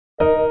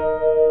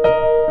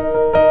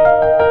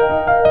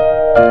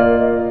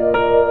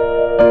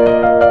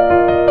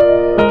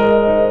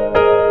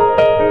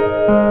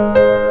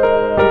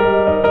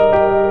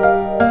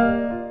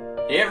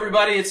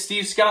it's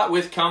Steve Scott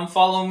with Come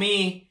Follow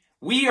Me.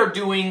 We are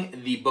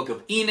doing the book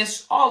of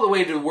Enos all the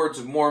way to the words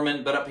of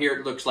Mormon, but up here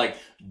it looks like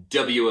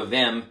W of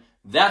M.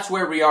 That's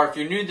where we are. If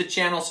you're new to the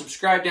channel,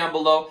 subscribe down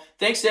below.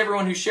 Thanks to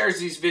everyone who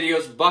shares these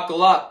videos.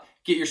 Buckle up.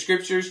 Get your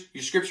scriptures,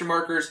 your scripture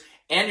markers,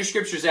 and your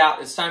scriptures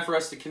out. It's time for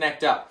us to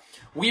connect up.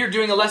 We are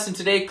doing a lesson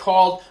today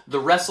called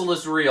The Wrestle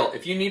is Real.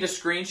 If you need a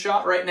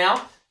screenshot right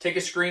now, take a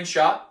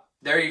screenshot.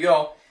 There you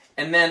go.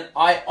 And then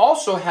I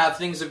also have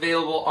things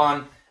available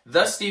on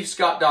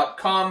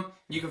thestevescott.com.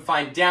 You can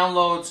find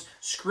downloads,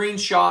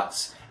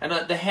 screenshots, and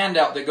the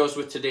handout that goes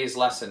with today's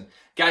lesson.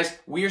 Guys,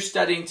 we are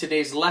studying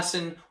today's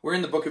lesson. We're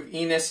in the book of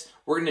Enos.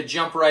 We're going to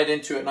jump right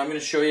into it, and I'm going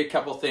to show you a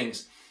couple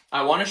things.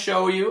 I want to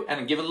show you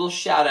and give a little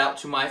shout out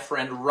to my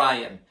friend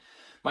Ryan.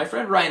 My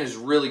friend Ryan is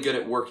really good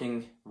at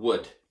working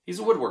wood. He's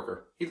a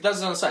woodworker. He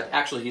does it on the side.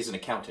 Actually, he's an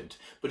accountant,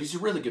 but he's a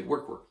really good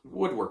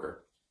woodworker.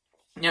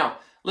 Now,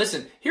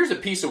 listen, here's a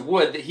piece of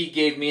wood that he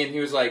gave me, and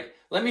he was like,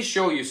 let me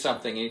show you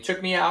something. And he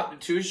took me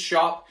out to his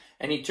shop,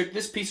 and he took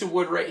this piece of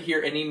wood right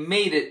here, and he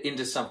made it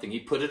into something. He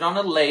put it on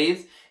a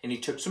lathe, and he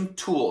took some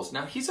tools.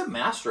 Now, he's a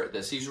master at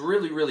this. He's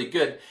really, really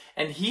good.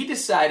 And he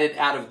decided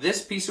out of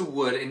this piece of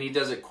wood, and he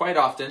does it quite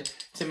often,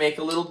 to make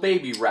a little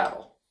baby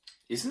rattle.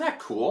 Isn't that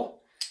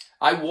cool?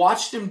 I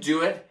watched him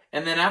do it,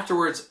 and then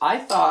afterwards, I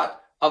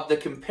thought of the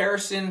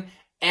comparison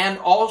and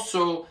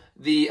also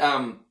the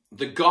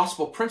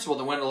gospel principle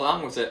that went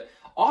along with it.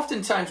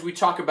 Oftentimes, we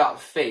talk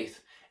about faith.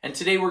 And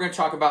today we're going to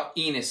talk about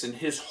Enos and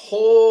his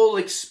whole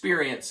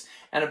experience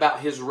and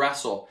about his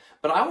wrestle.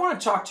 But I want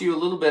to talk to you a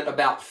little bit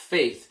about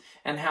faith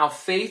and how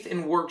faith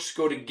and works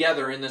go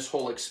together in this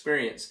whole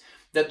experience.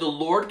 That the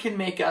Lord can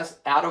make us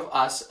out of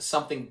us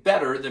something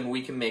better than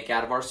we can make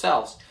out of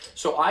ourselves.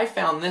 So I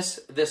found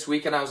this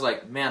week and I was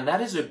like, man,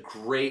 that is a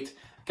great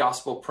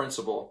gospel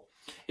principle.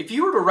 If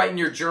you were to write in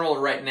your journal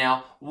right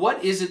now,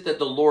 what is it that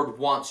the Lord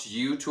wants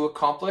you to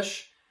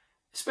accomplish?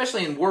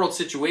 Especially in world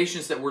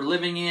situations that we're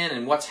living in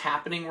and what's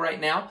happening right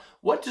now,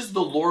 what does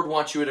the Lord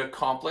want you to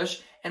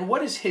accomplish and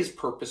what is His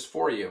purpose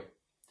for you?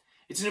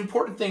 It's an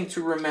important thing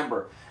to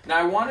remember. Now,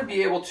 I want to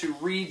be able to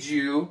read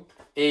you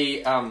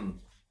a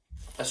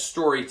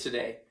story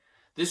today.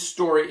 This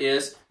story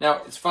is,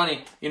 now it's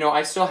funny, you know,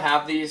 I still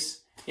have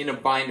these in a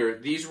binder.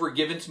 These were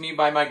given to me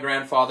by my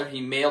grandfather.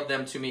 He mailed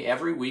them to me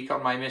every week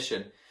on my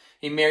mission.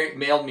 He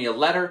mailed me a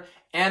letter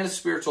and a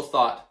spiritual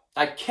thought.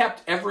 I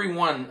kept every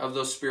one of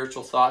those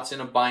spiritual thoughts in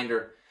a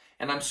binder,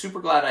 and I'm super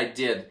glad I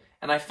did.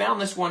 And I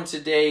found this one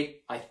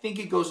today. I think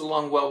it goes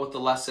along well with the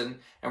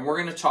lesson, and we're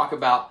going to talk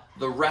about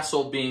the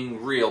wrestle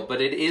being real,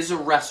 but it is a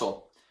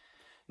wrestle.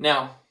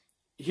 Now,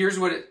 here's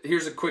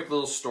a quick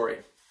little story.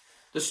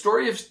 The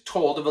story is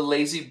told of a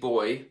lazy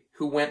boy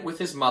who went with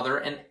his mother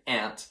and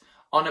aunt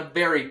on a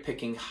berry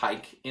picking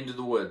hike into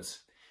the woods.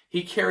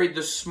 He carried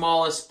the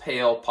smallest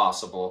pail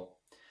possible.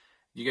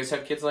 You guys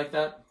have kids like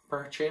that,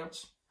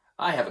 perchance?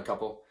 I have a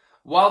couple.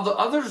 While the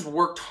others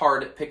worked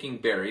hard at picking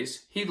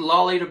berries, he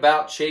lollied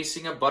about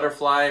chasing a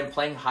butterfly and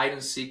playing hide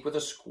and seek with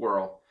a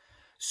squirrel.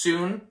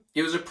 Soon,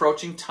 it was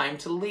approaching time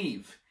to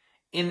leave.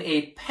 In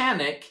a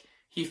panic,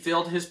 he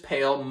filled his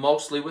pail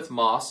mostly with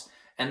moss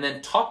and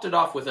then topped it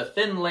off with a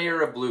thin layer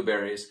of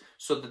blueberries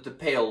so that the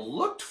pail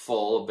looked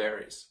full of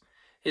berries.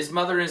 His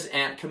mother and his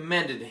aunt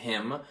commended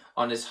him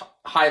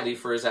highly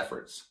for his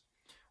efforts.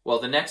 Well,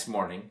 the next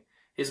morning,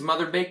 his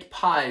mother baked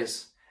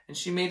pies, and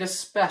she made a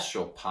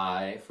special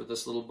pie for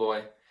this little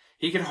boy.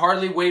 He could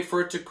hardly wait for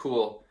it to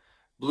cool.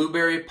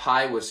 Blueberry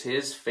pie was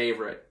his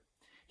favorite.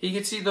 He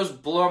could see those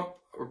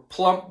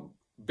plump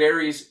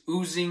berries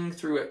oozing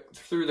through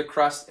the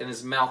crust, and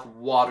his mouth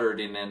watered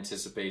in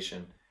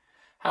anticipation.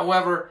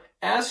 However,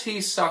 as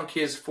he sunk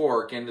his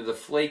fork into the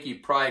flaky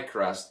pie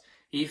crust,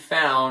 he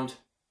found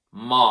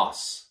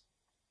moss.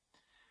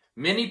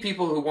 Many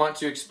people who want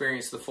to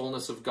experience the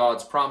fullness of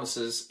God's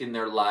promises in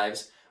their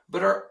lives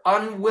but are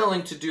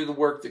unwilling to do the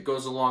work that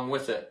goes along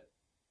with it.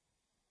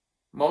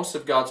 Most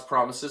of God's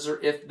promises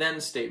are if-then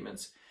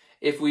statements.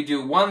 If we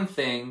do one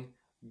thing,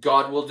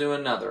 God will do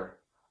another.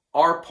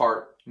 Our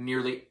part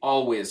nearly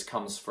always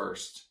comes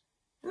first.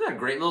 Isn't that a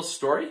great little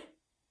story?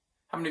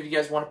 How many of you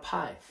guys want a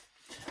pie?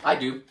 I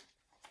do.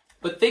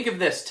 But think of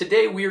this.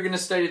 Today we are going to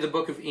study the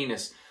book of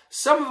Enos.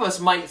 Some of us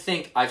might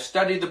think, I've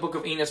studied the book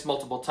of Enos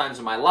multiple times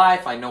in my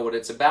life. I know what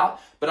it's about.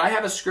 But I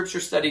have a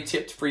scripture study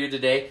tip for you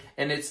today,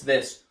 and it's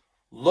this.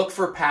 Look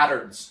for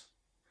patterns.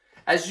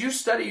 As you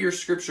study your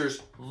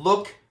scriptures,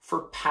 look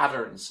for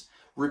patterns.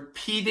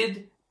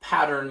 Repeated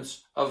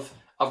patterns of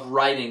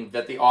writing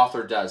that the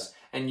author does.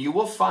 And you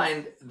will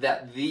find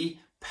that the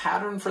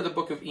pattern for the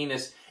book of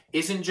Enos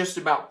isn't just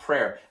about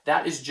prayer.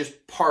 That is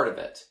just part of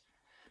it.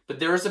 But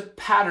there is a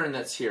pattern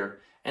that's here.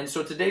 And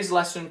so today's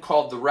lesson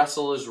called The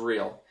Wrestle is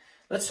Real.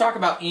 Let's talk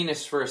about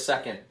Enos for a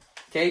second.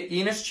 Okay,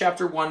 Enos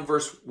chapter 1,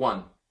 verse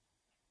 1.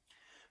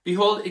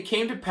 Behold, it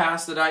came to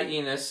pass that I,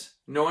 Enos,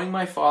 knowing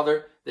my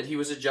father that he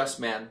was a just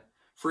man,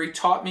 for he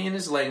taught me in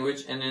his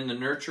language and in the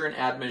nurture and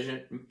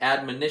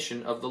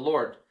admonition of the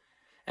Lord.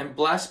 And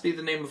blessed be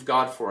the name of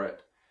God for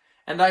it.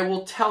 And I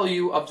will tell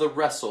you of the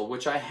wrestle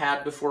which I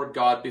had before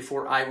God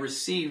before I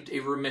received a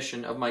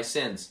remission of my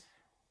sins.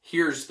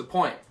 Here's the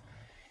point.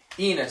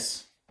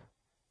 Enos,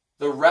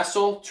 the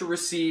wrestle to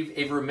receive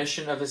a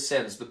remission of his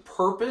sins. The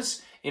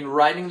purpose in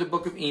writing the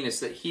book of Enos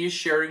that he is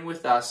sharing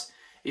with us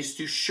is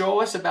to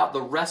show us about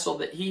the wrestle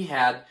that he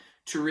had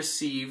to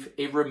receive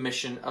a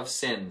remission of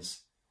sins.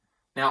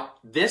 Now,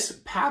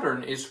 this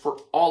pattern is for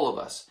all of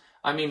us.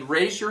 I mean,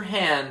 raise your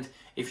hand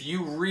if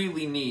you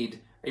really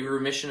need a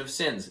remission of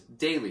sins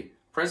daily.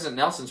 President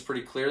Nelson's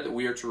pretty clear that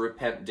we are to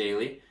repent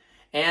daily.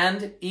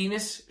 And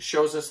Enos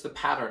shows us the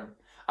pattern.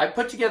 I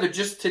put together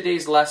just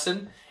today's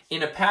lesson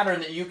in a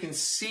pattern that you can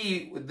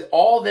see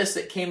all this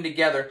that came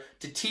together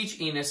to teach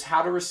Enos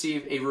how to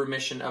receive a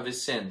remission of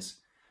his sins.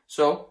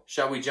 So,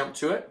 shall we jump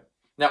to it?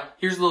 Now,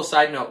 here's a little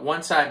side note.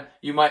 One time,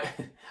 you might,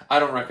 I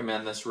don't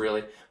recommend this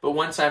really, but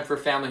one time for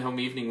family home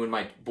evening when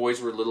my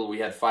boys were little, we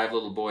had 5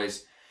 little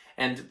boys.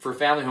 And for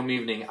family home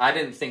evening, I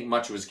didn't think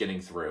much was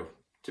getting through,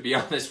 to be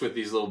honest with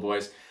these little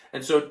boys.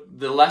 And so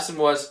the lesson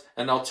was,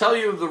 and I'll tell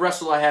you of the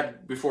wrestle I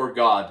had before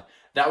God.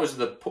 That was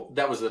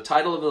the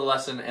title of the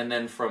lesson, and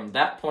then from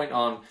that point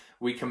on,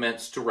 we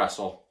commenced to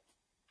wrestle.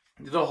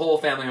 The whole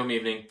family home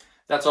evening,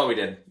 that's all we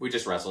did. We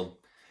just wrestled.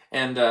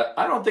 And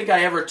I don't think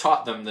I ever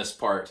taught them this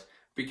part,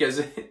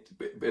 because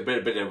but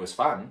it was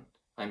fun.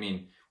 I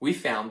mean, we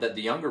found that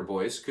the younger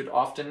boys could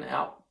often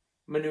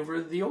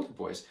outmaneuver the older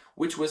boys,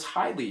 which was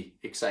highly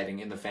exciting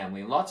in the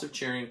family, and lots of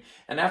cheering.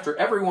 And after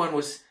everyone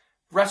was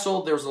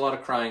wrestled, there was a lot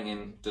of crying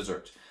and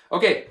dessert.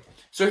 Okay,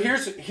 so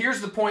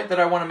here's the point that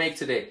I want to make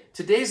today.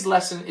 Today's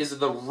lesson is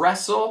the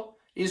wrestle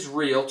is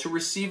real to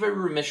receive a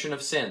remission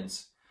of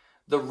sins.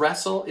 The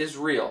wrestle is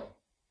real.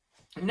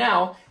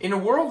 Now, in a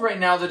world right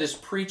now that is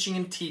preaching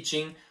and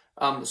teaching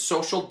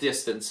social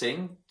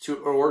distancing to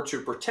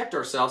protect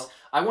ourselves,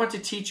 I want to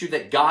teach you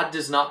that God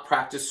does not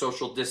practice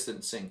social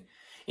distancing.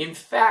 In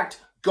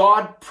fact,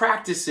 God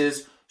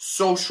practices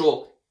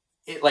social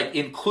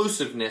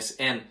inclusiveness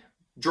and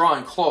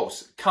drawing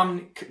close.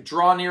 Come,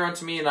 draw near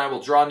unto me, and I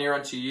will draw near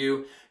unto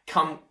you.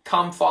 Come,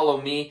 follow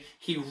me.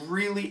 He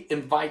really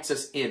invites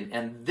us in,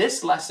 and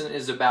this lesson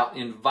is about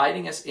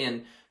inviting us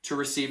in to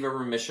receive a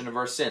remission of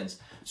our sins.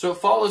 So it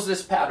follows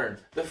this pattern.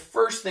 The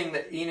first thing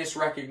that Enos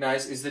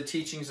recognized is the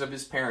teachings of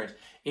his parent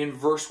in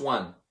verse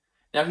 1.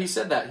 Now he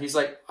said that. He's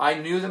like, I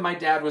knew that my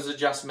dad was a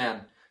just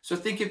man. So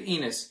think of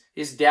Enos.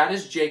 His dad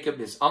is Jacob,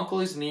 his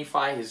uncle is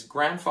Nephi, his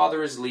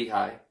grandfather is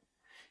Lehi.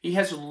 He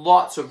has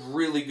lots of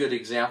really good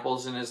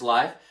examples in his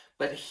life,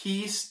 but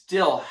he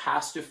still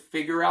has to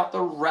figure out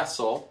the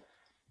wrestle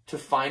to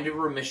find a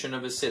remission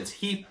of his sins.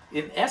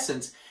 In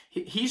essence,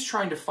 he's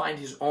trying to find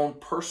his own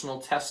personal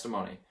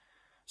testimony.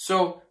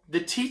 So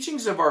the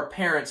teachings of our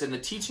parents and the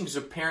teachings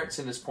of parents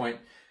in this point,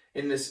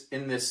 in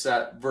this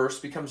verse,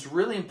 becomes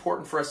really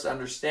important for us to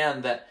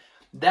understand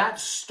that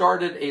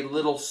started a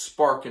little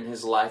spark in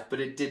his life,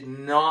 but it did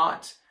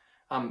not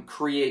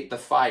create the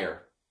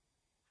fire.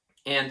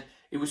 And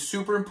it was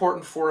super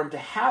important for him to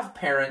have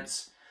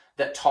parents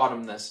that taught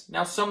him this.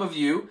 Now, some of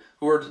you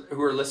who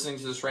are listening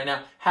to this right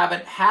now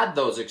haven't had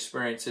those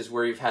experiences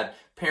where you've had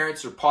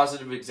parents or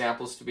positive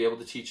examples to be able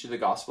to teach you the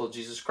gospel of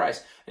Jesus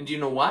Christ. And do you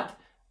know what?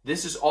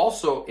 This is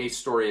also a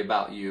story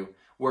about you,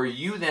 where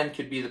you then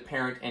could be the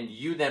parent and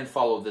you then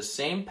follow the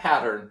same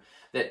pattern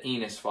that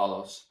Enos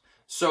follows.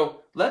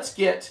 So let's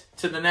get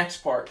to the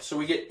next part. So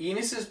we get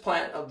Enos's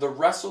plan of the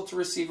wrestle to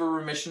receive a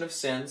remission of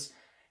sins,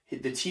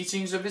 the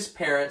teachings of his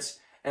parents,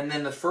 and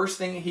then the first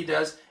thing he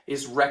does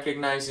is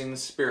recognizing the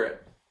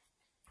Spirit.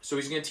 So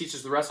he's going to teach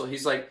us the wrestle.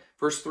 He's like,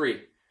 verse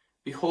 3,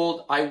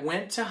 Behold, I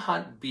went to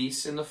hunt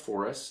beasts in the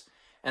forest,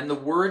 and the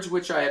words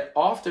which I had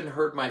often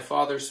heard my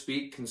father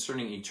speak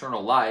concerning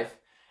eternal life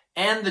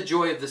and the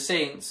joy of the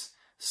saints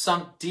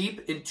sunk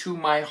deep into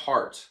my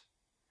heart.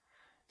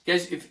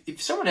 Guys,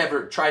 if someone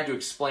ever tried to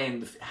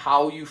explain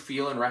how you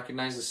feel and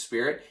recognize the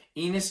Spirit,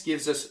 Enos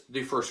gives us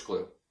the first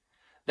clue.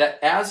 That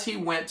as he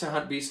went to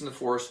hunt beasts in the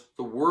forest,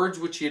 the words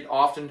which he had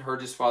often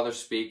heard his father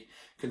speak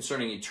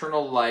concerning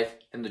eternal life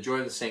and the joy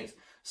of the saints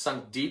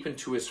sunk deep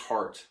into his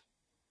heart.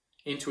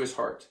 Into his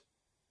heart.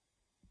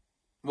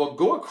 Well,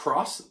 go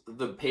across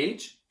the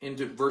page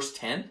into verse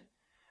 10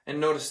 and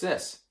notice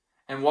this.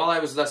 And while I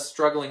was thus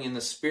struggling in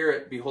the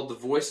Spirit, behold, the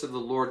voice of the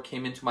Lord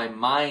came into my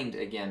mind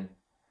again.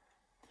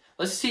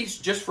 Let's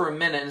teach just for a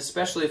minute, and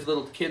especially if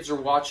little kids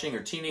are watching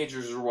or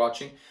teenagers are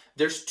watching,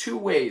 there's 2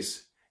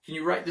 ways. Can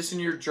you write this in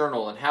your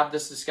journal and have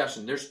this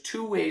discussion? There's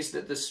 2 ways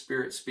that the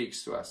Spirit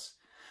speaks to us.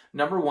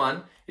 Number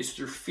 1 is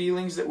through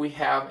feelings that we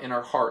have in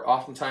our heart.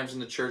 Oftentimes in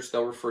the church,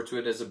 they'll refer to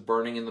it as a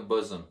burning in the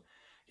bosom.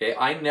 Okay,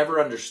 I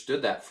never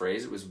understood that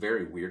phrase. It was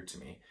very weird to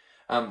me.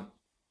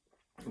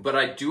 But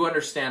I do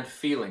understand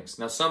feelings.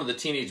 Now, some of the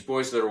teenage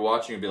boys that are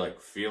watching will be like,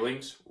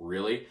 feelings?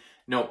 Really?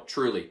 No,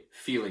 truly,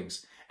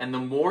 feelings. And the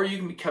more you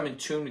can become in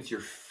tune with your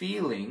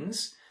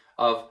feelings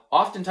of,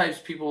 oftentimes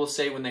people will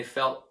say when they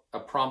felt a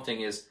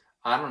prompting is,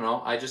 I don't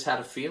know, I just had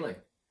a feeling.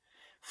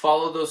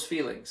 Follow those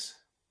feelings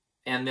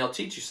and they'll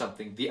teach you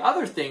something. The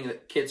other thing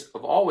that kids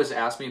have always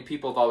asked me and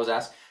people have always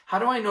asked, how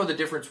do I know the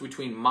difference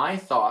between my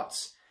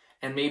thoughts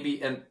and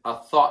maybe a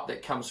thought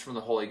that comes from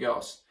the Holy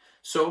Ghost.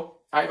 So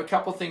I have a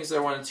couple things that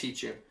I want to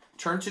teach you.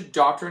 Turn to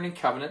Doctrine and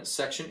Covenants,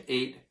 section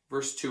 8,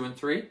 verse 2 and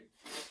 3.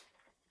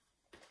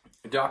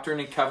 Doctrine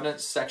and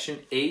Covenants, section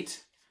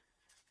 8,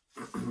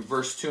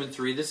 verse 2 and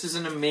 3. This is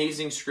an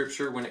amazing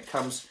scripture when it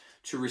comes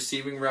to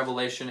receiving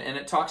revelation, and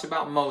it talks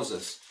about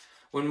Moses.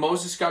 When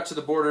Moses got to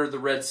the border of the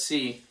Red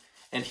Sea,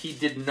 and he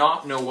did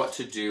not know what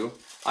to do,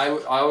 I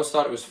always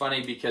thought it was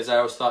funny because I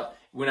always thought,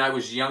 when I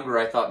was younger,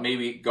 I thought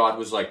maybe God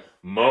was like,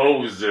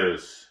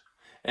 Moses.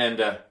 And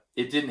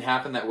it didn't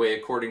happen that way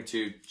according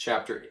to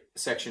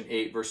section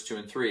 8, verse 2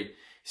 and 3. He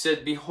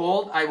said,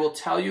 "Behold, I will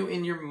tell you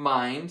in your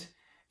mind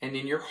and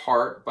in your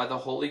heart by the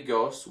Holy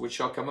Ghost, which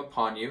shall come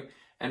upon you,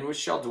 and which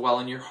shall dwell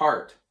in your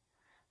heart.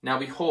 Now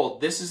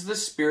behold, this is the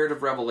spirit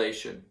of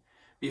revelation.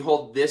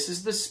 Behold, this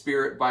is the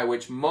spirit by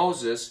which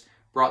Moses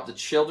brought the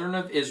children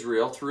of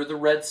Israel through the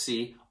Red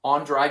Sea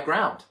on dry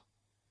ground."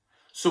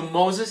 So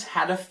Moses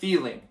had a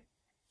feeling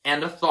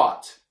and a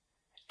thought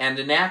and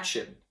an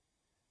action.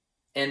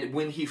 And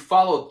when he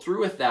followed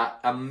through with that,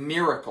 a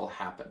miracle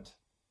happened.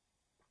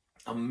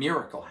 A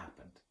miracle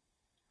happened.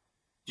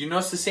 Do you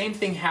notice the same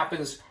thing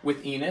happens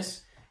with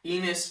Enos?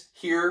 Enos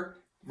here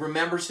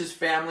remembers his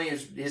family,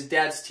 his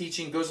dad's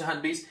teaching, goes to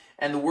hunt beasts,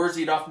 and the words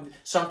he'd often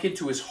sunk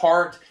into his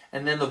heart,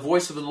 and then the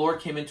voice of the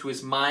Lord came into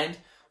his mind.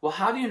 Well,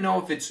 how do you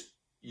know if it's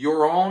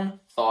your own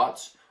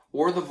thoughts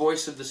or the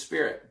voice of the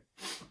Spirit?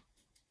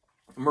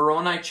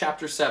 Moroni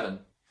chapter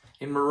 7.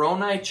 In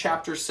Moroni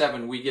chapter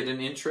 7, we get an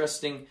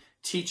interesting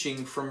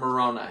teaching from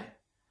Moroni.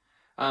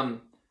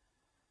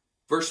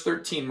 Verse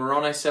 13,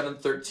 Moroni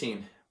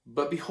 7:13.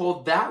 "But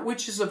behold, that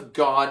which is of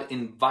God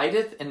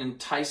inviteth and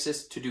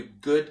enticeth to do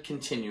good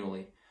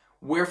continually.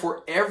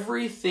 Wherefore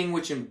everything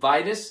which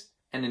inviteth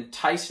and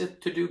enticeth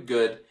to do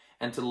good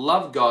and to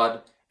love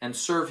God and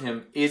serve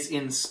him is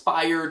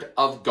inspired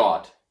of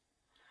God."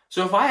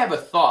 So if I have a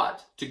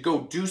thought to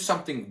go do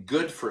something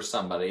good for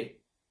somebody,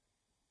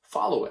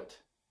 follow it.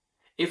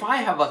 If I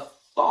have a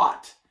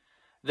thought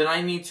that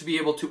I need to be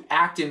able to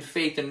act in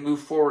faith and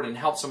move forward and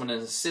help someone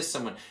and assist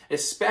someone,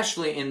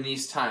 especially in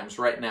these times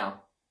right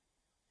now,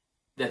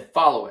 then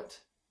follow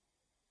it.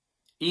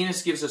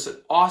 Enos gives us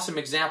an awesome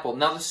example.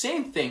 Now the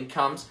same thing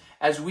comes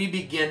as we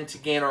begin to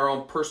gain our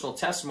own personal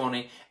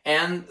testimony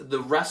and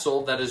the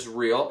wrestle that is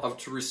real of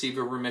to receive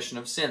a remission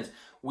of sins.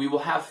 We will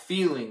have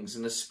feelings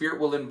and the Spirit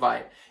will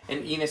invite.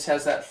 And Enos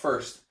has that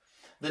first.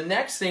 The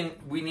next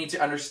thing we need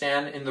to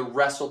understand in the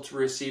wrestle to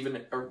receive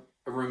a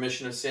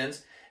remission of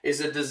sins is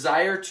a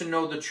desire to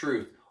know the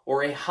truth,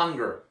 or a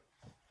hunger.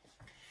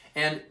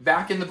 And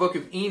back in the book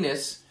of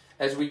Enos,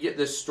 as we get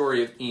this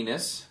story of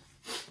Enos,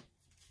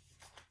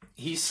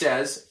 he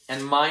says,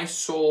 "And my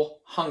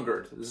soul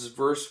hungered." This is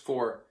verse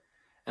 4.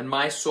 "And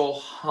my soul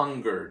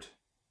hungered."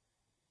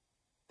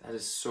 That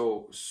is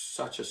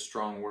such a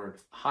strong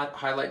word.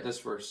 Highlight this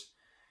verse.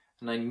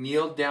 "And I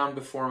kneeled down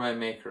before my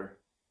Maker,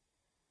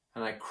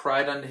 and I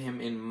cried unto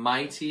him in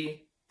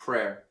mighty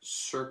prayer,"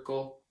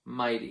 circle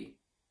mighty,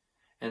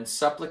 "and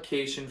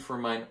supplication for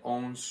mine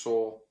own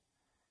soul.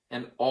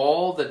 And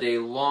all the day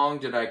long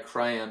did I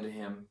cry unto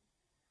him.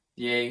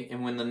 Yea,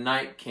 and when the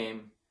night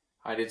came,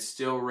 I did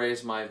still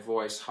raise my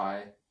voice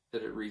high,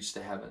 that it reached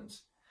the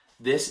heavens."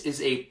 This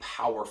is a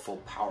powerful,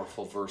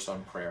 powerful verse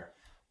on prayer.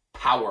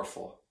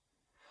 Powerful.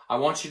 I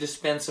want you to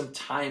spend some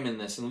time in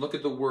this and look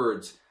at the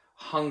words.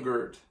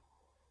 Hungered,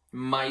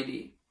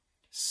 mighty,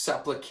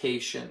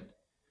 supplication.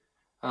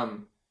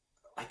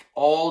 Like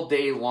all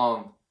day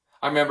long.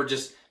 I remember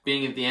just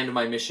being at the end of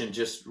my mission,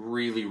 just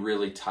really,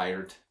 really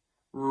tired.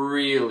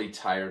 Really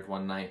tired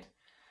one night.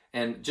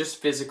 And just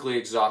physically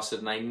exhausted.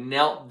 And I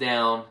knelt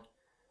down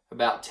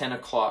about 10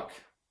 o'clock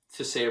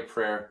to say a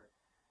prayer.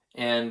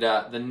 And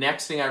the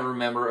next thing I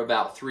remember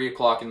about 3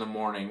 o'clock in the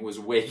morning was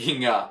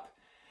waking up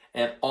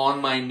and on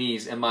my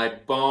knees, and my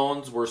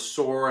bones were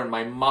sore and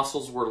my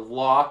muscles were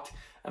locked,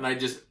 and I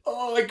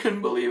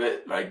couldn't believe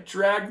it. I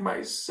dragged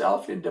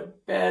myself into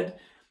bed.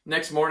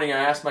 Next morning I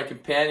asked my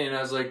companion,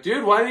 I was like,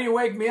 "Dude, why didn't you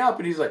wake me up?"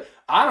 And he's like,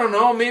 "I don't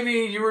know, maybe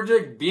you were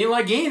just being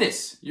like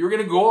Enos. You were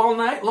going to go all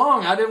night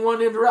long. I didn't want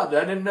to interrupt.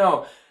 I didn't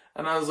know."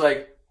 And I was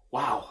like,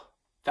 wow,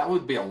 that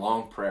would be a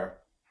long prayer.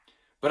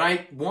 But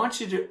I want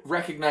you to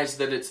recognize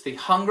that it's the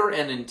hunger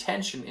and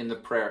intention in the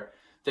prayer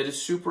that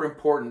is super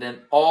important.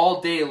 And all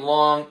day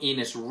long,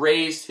 Enos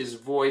raised his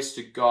voice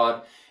to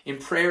God in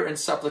prayer and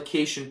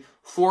supplication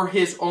for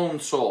his own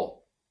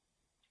soul.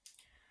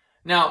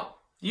 Now,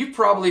 you've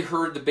probably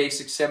heard the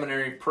basic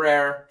seminary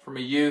prayer from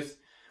a youth.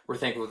 We're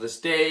thankful for this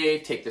day.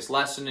 Take this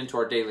lesson into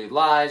our daily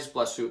lives.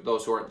 Bless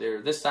those who aren't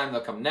there this time.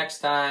 They'll come next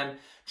time.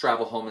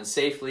 Travel home and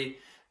safely.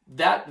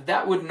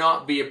 That would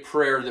not be a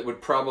prayer that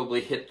would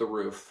probably hit the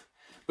roof.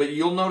 But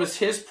you'll notice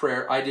his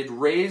prayer, "I did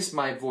raise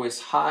my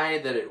voice high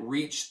that it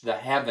reached the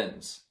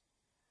heavens."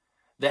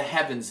 The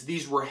heavens.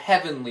 These were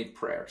heavenly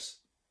prayers.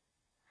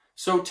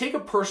 So take a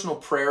personal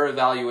prayer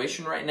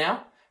evaluation right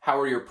now. How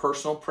are your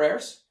personal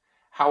prayers?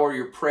 How are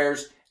your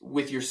prayers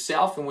with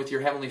yourself and with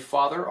your Heavenly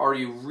Father? Are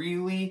you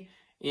really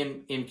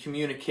in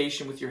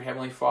communication with your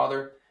Heavenly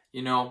Father?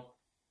 You know,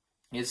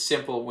 It's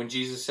simple. When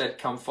Jesus said,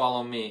 come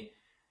follow me,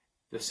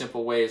 the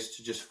simple way is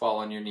to just fall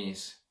on your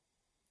knees,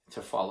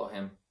 to follow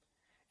him,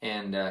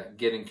 and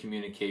get in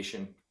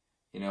communication.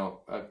 You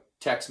know, a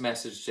text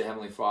message to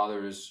Heavenly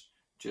Father is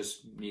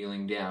just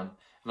kneeling down.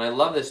 And I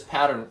love this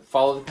pattern.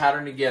 Follow the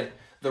pattern again.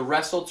 The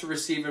wrestle to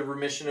receive a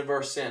remission of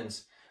our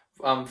sins.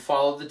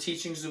 Follow the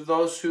teachings of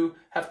those who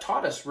have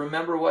taught us.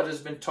 Remember what has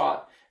been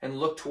taught and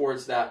look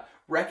towards that.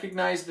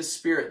 Recognize the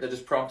spirit that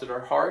has prompted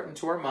our heart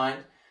into our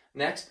mind.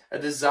 Next, a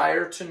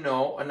desire to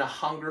know and a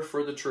hunger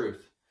for the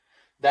truth.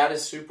 That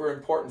is super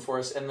important for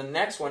us. And the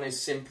next one is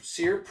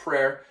sincere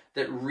prayer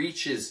that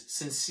reaches,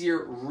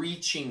 sincere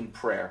reaching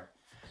prayer.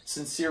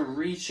 Sincere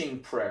reaching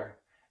prayer.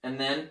 And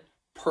then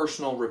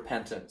personal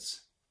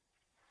repentance.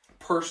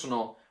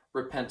 Personal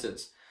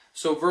repentance.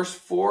 So verse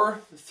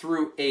 4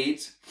 through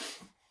 8,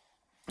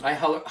 I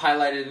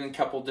highlighted in a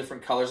couple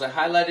different colors. I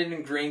highlighted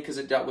in green because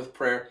it dealt with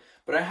prayer,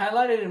 but I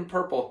highlighted in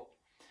purple.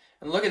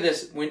 And look at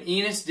this. When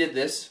Enos did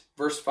this,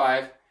 verse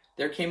 5,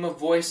 there came a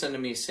voice unto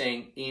me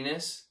saying,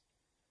 Enos,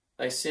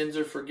 thy sins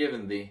are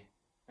forgiven thee,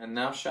 and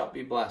thou shalt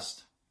be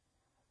blessed.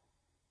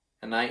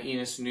 And I,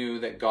 Enos, knew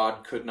that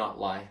God could not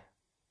lie,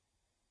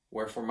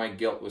 wherefore my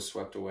guilt was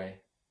swept away.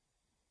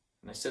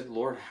 And I said,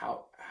 Lord,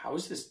 how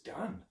is this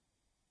done?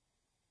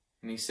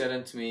 And he said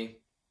unto me,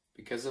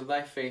 because of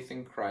thy faith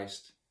in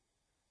Christ,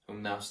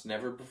 whom thou hast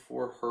never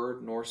before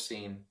heard nor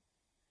seen.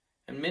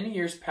 And many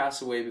years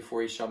pass away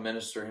before he shall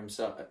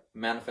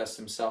manifest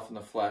himself in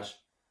the flesh.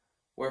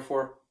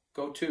 Wherefore,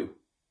 go to.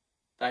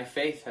 Thy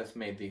faith hath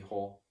made thee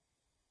whole.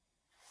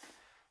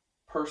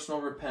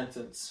 Personal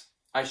repentance.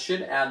 I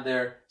should add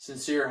there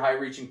sincere,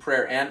 high-reaching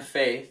prayer and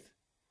faith,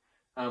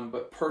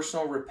 but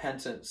personal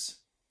repentance.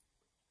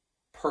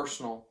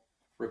 Personal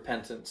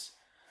repentance.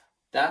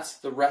 That's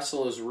the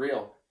wrestle is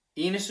real.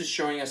 Enos is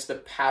showing us the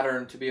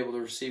pattern to be able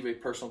to receive a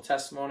personal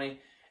testimony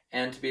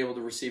and to be able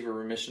to receive a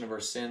remission of our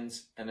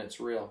sins, and it's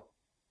real.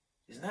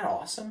 Isn't that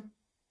awesome?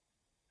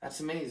 That's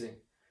amazing.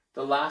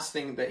 The last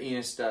thing that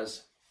Enos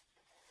does.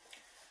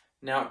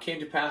 Now it came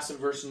to pass in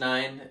verse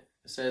 9, it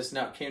says,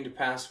 now it came to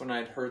pass when I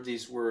had heard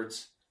these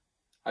words,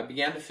 I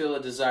began to feel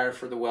a desire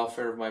for the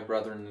welfare of my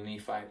brethren the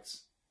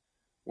Nephites,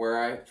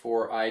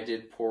 wherefore I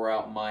did pour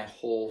out my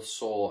whole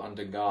soul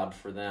unto God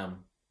for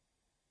them.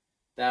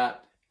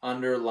 That,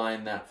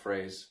 underline that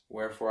phrase,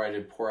 wherefore I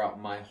did pour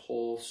out my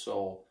whole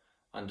soul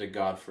unto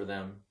God for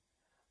them.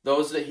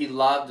 Those that he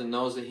loved and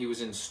those that he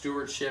was in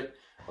stewardship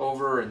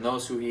over and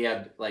those who he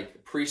had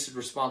like priesthood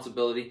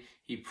responsibility,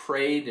 he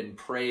prayed and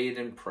prayed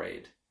and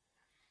prayed.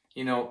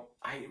 You know,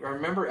 I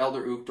remember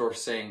Elder Uchtdorf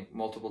saying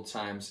multiple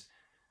times,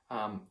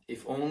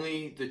 if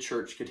only the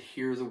church could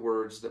hear the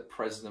words that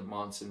President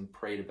Monson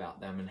prayed about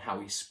them and how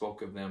he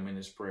spoke of them in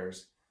his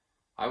prayers.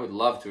 I would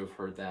love to have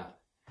heard that.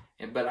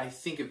 But I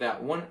think of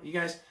that. You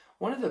guys,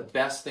 one of the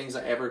best things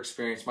I ever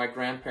experienced, my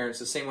grandparents,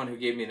 the same one who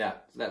gave me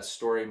that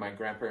story, my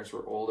grandparents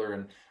were older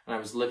and I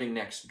was living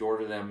next door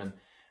to them, and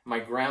my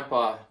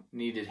grandpa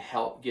needed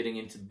help getting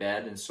into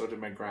bed, and so did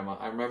my grandma.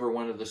 I remember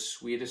one of the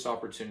sweetest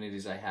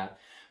opportunities I had.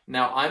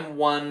 Now, I'm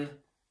one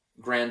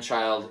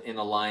grandchild in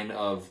a line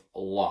of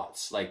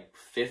lots, like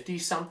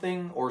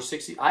 50-something or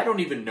 60. I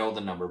don't even know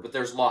the number, but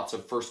there's lots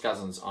of first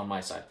cousins on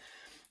my side.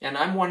 And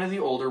I'm one of the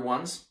older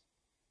ones.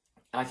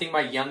 I think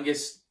my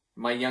youngest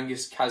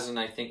cousin,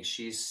 I think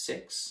she's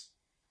 6,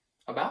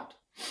 about.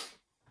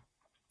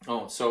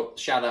 Oh, so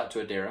shout out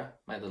to Adara,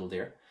 my little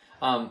dear.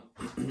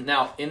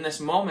 Now, in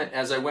this moment,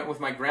 as I went with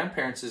my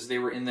grandparents as they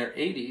were in their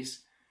 80s,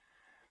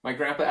 my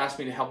grandpa asked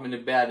me to help him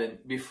into bed. And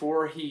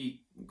before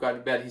he got to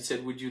bed, he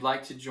said, would you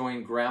like to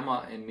join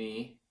Grandma and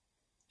me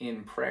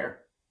in prayer?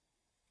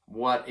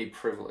 What a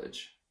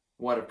privilege.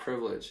 What a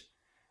privilege.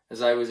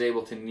 As I was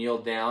able to kneel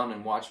down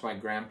and watch my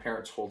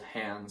grandparents hold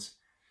hands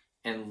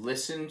and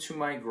listen to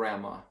my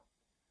grandma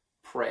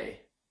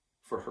pray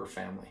for her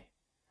family.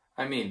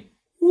 I mean,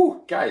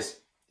 whoo, guys,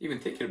 even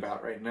thinking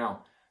about it right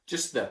now,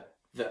 just the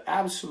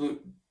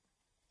absolute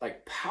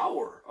like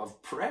power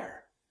of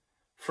prayer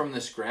from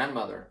this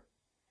grandmother.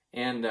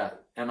 And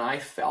I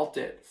felt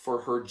it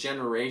for her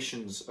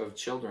generations of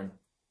children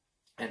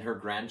and her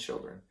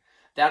grandchildren.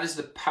 That is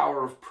the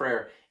power of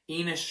prayer.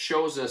 Enos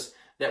shows us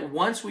that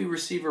once we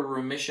receive a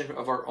remission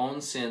of our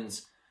own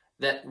sins,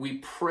 that we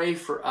pray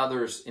for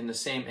others in the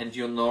same. And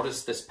you'll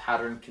notice this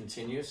pattern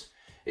continues.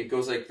 It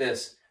goes like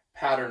this: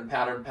 pattern,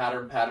 pattern,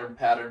 pattern, pattern,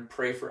 pattern,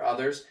 pray for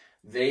others.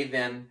 They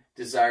then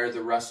desire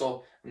the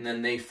wrestle, and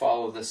then they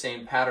follow the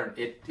same pattern.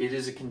 It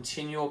is a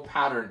continual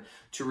pattern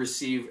to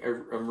receive a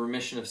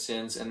remission of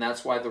sins, and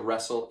that's why the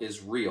wrestle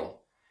is real.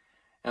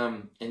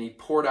 And he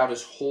poured out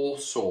his whole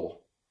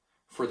soul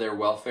for their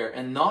welfare,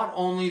 and not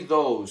only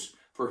those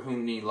for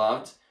whom he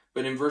loved,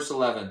 but in verse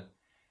 11,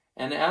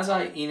 and as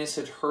I, Enos,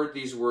 had heard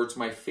these words,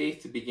 my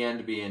faith began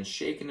to be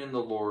unshaken in the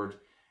Lord,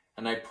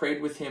 and I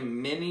prayed with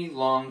him many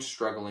long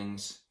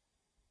strugglings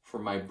for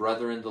my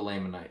brethren the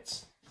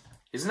Lamanites.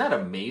 Isn't that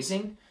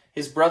amazing?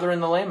 His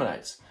brethren the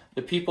Lamanites,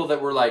 the people that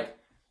were like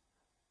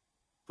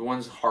the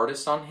ones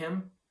hardest on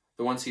him,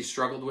 the ones he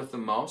struggled with the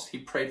most, he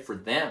prayed for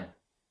them.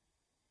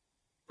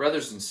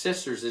 brothers and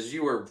sisters, as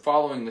you are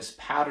following this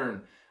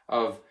pattern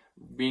of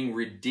being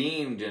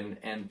redeemed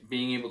and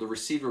being able to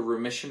receive a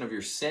remission of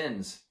your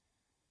sins,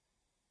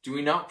 do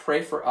we not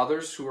pray for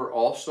others who are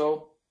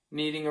also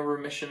needing a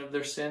remission of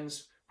their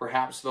sins?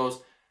 Perhaps those,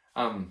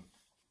 man,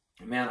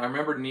 I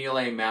remember Neil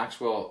A.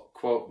 Maxwell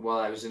quote while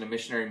I was in a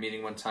missionary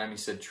meeting one time. He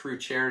said, true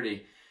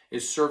charity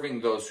is serving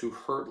those who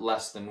hurt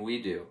less than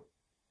we do.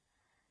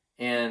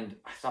 And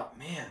I thought,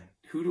 man,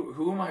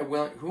 who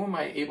am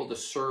I able to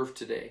serve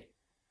today?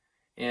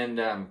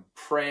 And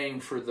praying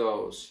for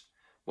those.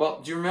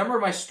 Well, do you remember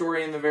my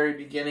story in the very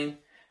beginning?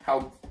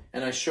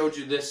 And I showed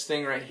you this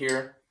thing right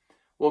here.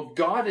 Well,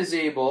 God is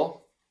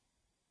able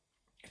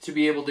to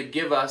be able to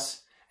give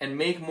us and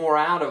make more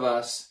out of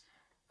us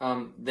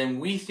than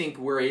we think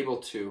we're able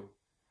to.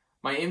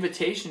 My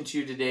invitation to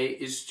you today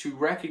is to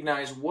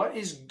recognize, what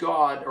is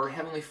God or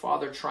Heavenly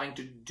Father trying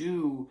to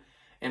do,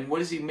 and what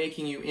is He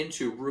making you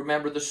into?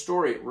 Remember the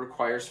story, it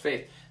requires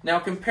faith. Now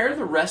compare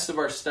the rest of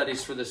our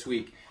studies for this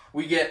week.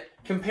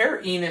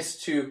 Compare Enos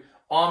to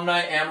Omni,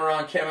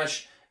 Amram,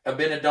 Chemish,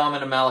 Abinadab,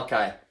 and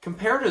Amaleki.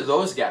 Compare to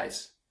those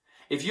guys.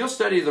 If you'll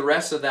study the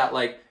rest of that,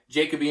 like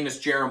Jacob, Enos,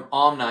 Jerem,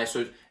 Omni,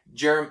 so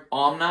Jerem,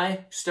 Omni,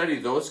 study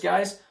those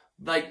guys.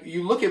 Like,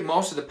 you look at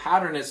most of the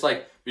pattern, it's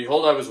like,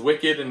 behold, I was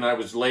wicked and I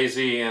was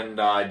lazy and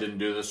I didn't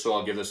do this, so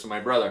I'll give this to my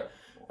brother.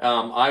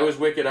 I was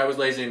wicked, I was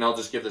lazy, and I'll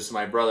just give this to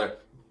my brother.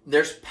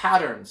 There's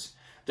patterns.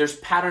 There's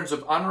patterns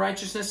of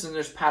unrighteousness and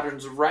there's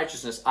patterns of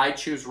righteousness. I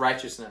choose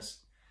righteousness.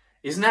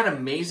 Isn't that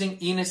amazing?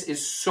 Enos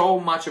is so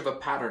much of a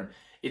pattern.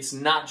 It's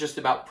not just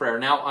about prayer.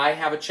 Now, I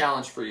have a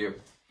challenge for you.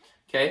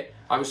 Okay?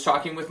 I was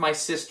talking with my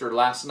sister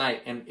last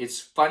night, and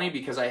it's funny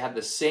because I had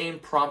the same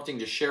prompting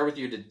to share with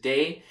you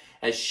today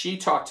as she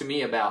talked to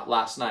me about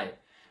last night.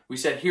 We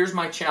said, here's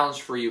my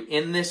challenge for you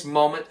in this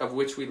moment of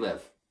which we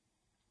live.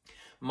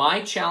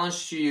 My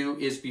challenge to you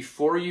is,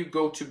 before you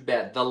go to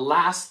bed, the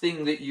last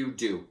thing that you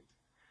do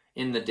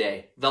in the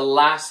day, the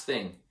last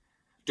thing.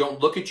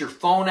 Don't look at your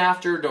phone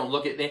after, don't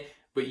look at the...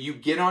 But you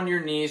get on your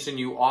knees and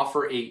you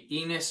offer a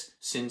Enos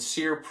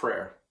sincere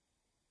prayer.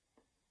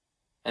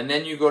 And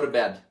then you go to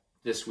bed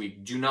this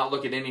week. Do not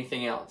look at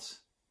anything else.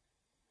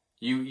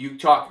 You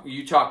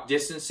talk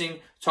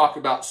distancing, talk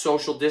about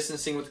social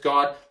distancing with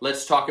God.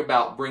 Let's talk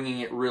about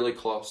bringing it really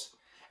close.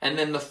 And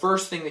then the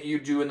first thing that you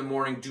do in the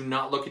morning, do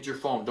not look at your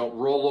phone. Don't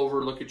roll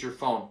over, look at your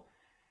phone.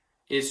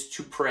 Is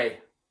to pray.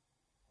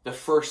 The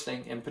first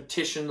thing, and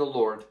petition the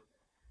Lord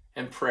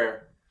and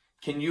prayer.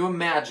 Can you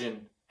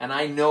imagine, and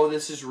I know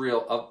this is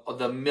real, of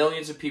the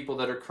millions of people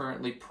that are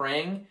currently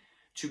praying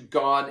to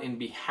God in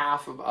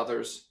behalf of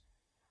others,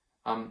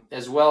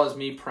 as well as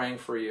me praying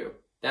for you.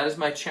 That is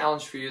my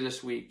challenge for you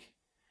this week,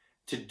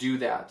 to do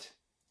that.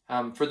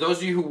 For those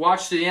of you who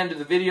watch to the end of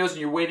the videos and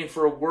you're waiting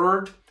for a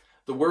word,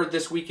 the word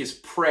this week is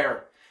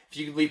prayer. If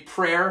you could leave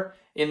prayer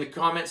in the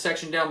comment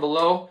section down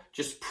below,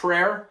 just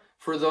prayer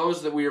for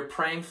those that we are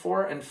praying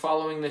for and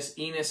following this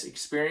Enos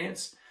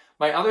experience.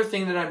 My other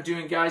thing that I'm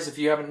doing, guys, if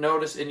you haven't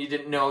noticed and you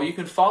didn't know, you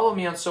can follow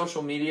me on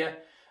social media.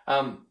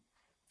 On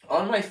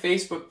my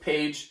Facebook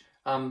page,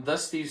 The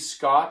Steve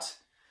Scott,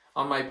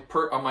 on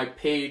my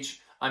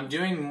page, I'm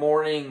doing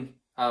morning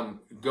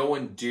go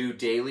and do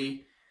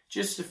daily,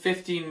 just a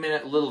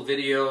 15-minute little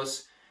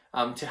videos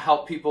to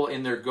help people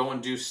in their go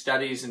and do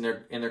studies, in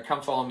their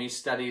come follow me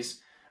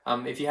studies.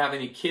 If you have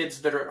any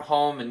kids that are at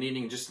home and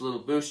needing just a little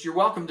boost, you're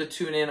welcome to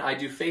tune in. I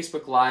do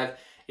Facebook Live.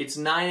 It's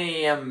 9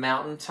 a.m.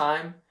 Mountain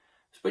Time.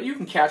 But you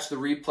can catch the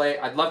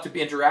replay. I'd love to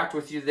interact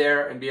with you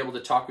there and be able to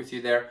talk with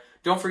you there.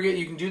 Don't forget,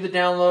 you can do the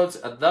downloads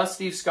at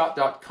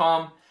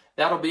thestevescott.com.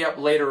 That'll be up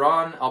later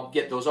on. I'll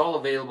get those all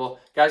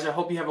available. Guys, I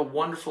hope you have a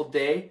wonderful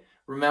day.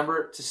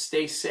 Remember to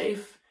stay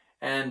safe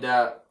and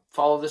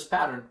follow this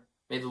pattern.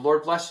 May the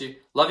Lord bless you.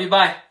 Love you.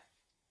 Bye.